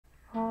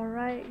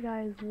Alright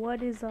guys,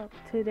 what is up?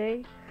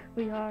 Today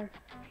we are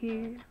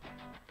here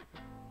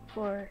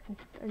for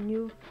a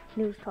new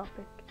news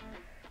topic,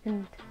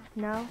 and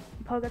now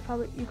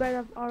you guys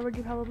have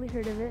already probably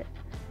heard of it,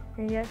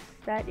 and yes,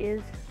 that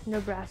is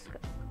Nebraska.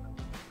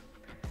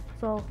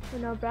 So the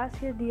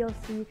Nebraska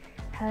DLC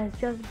has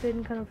just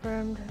been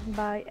confirmed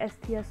by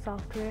STS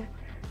Software,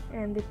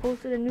 and they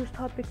posted a news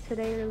topic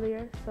today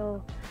earlier,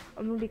 so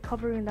I'm going to be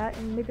covering that,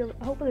 and maybe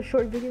I hope it's a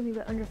short video,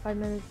 maybe under 5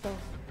 minutes, so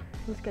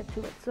let's get to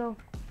it. So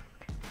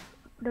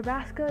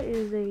Nebraska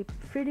is a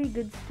pretty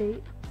good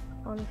state,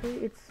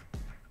 honestly.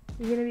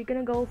 You're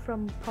gonna go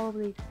from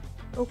probably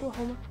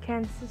Oklahoma,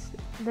 Kansas,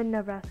 then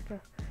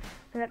Nebraska.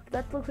 And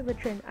that looks like the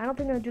trend. I don't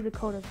think I'm gonna do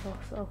Dakota though,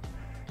 so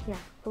yeah.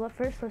 But let's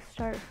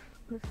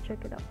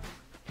check it out.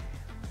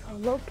 So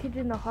located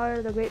in the heart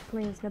of the Great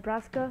Plains,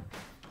 Nebraska's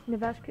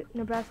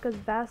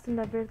vast and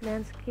diverse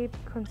landscape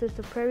consists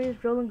of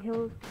prairies, rolling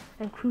hills,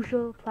 and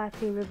crucial platte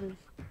rivers.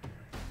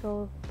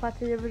 So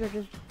platte rivers are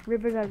just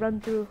rivers that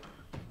run through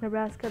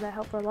Nebraska that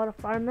help for a lot of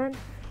farmland,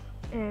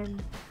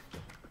 and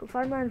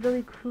farmland is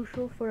really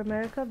crucial for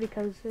America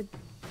because it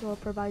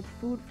provides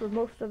food for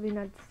most of the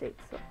United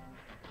States. So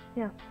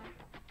yeah,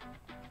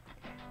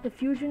 the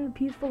fusion of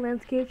peaceful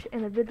landscapes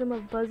and the rhythm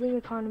of buzzing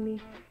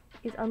economy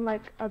is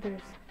unlike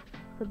others.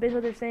 So basically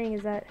what they're saying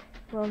is that,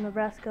 well,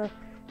 Nebraska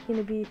is going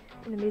to be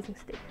an amazing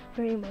state,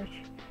 very much.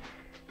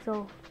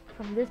 So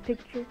from this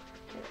picture,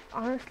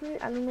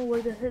 honestly, I don't know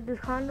where this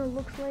kind of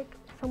looks like,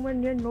 somewhere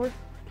near North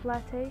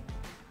Plateau.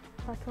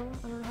 I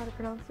don't know how to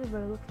pronounce it, but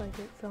it looks like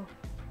it, so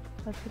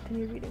let's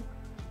continue reading.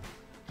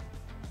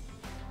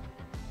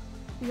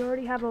 We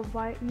already have a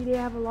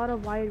lot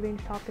of wide range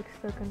topics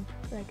that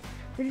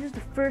this is just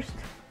the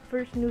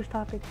first news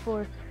topic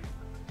for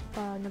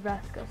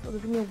Nebraska, so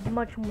there's gonna be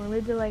much more,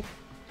 maybe like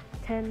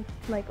 10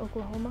 like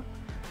Oklahoma,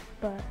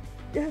 but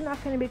this is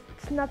not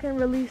gonna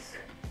release,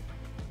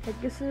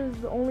 like this is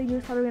the only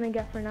news topic we're gonna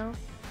get for now.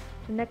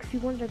 The next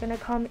few ones are gonna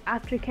come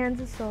after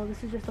Kansas, so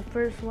this is just the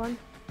first one.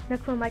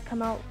 Next one might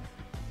come out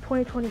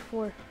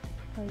 2024,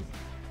 because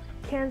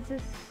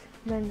Kansas,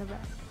 then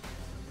Nebraska.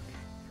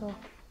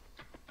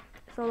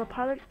 So the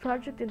pilot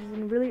project is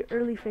in really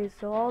early phase,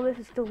 so all this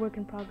is still work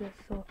in progress,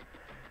 so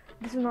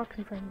this is not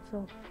confirmed.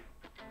 So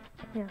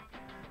yeah,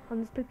 on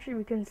this picture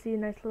we can see a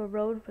nice little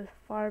road with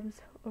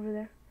farms over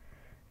there,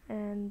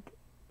 and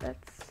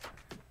that's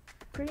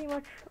pretty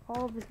much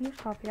all of this news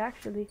topic.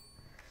 Actually,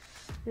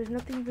 there's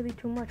nothing really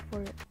too much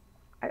for it.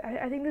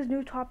 I think this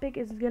new topic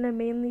is gonna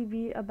mainly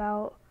be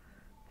about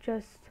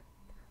just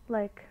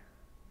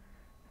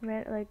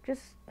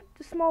just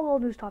small little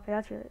news topic.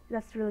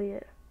 That's really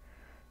it.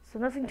 So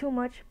nothing too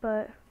much,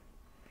 but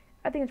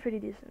I think it's pretty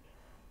decent.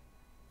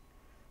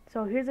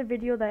 So here's a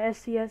video that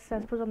SCS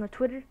has put on the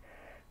Twitter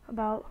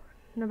about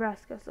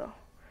Nebraska. So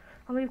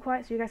I'm gonna be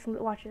quiet so you guys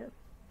can watch it.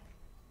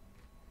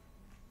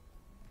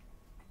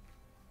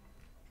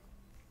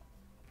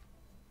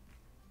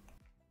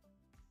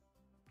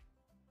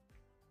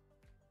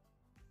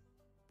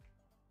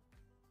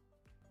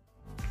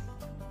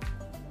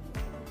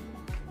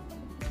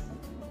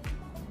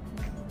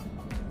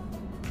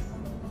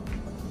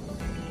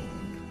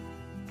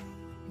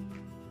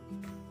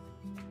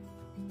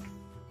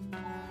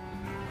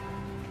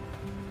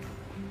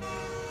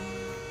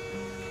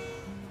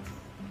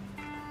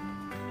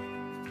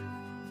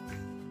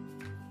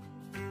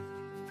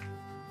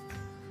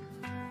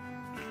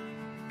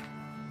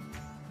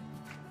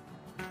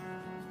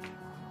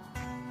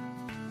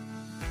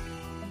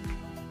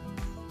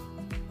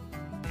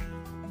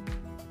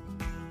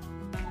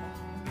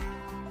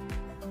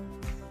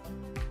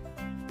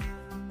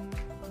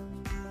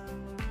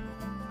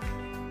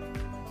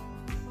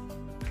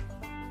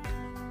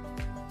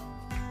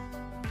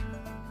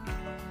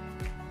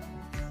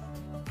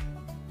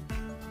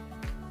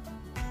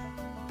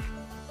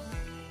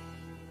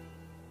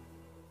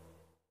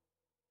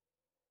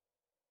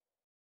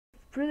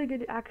 Really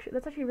good, actually.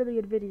 That's actually a really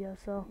good video.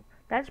 So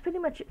that's pretty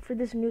much it for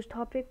this news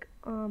topic.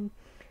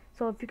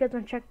 So if you guys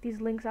want to check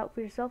these links out for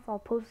yourself, I'll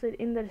post it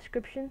in the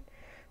description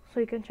so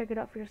you can check it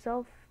out for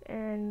yourself.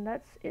 And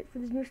that's it for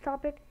this news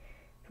topic.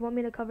 If you want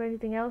me to cover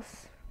anything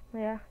else,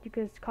 yeah, you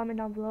can comment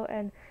down below,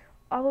 and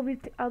I'll be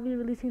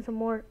releasing some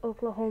more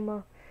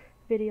Oklahoma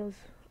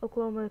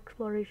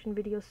exploration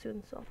videos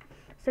soon. So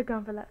stick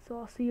around for that. So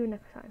I'll see you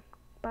next time.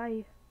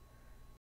 Bye.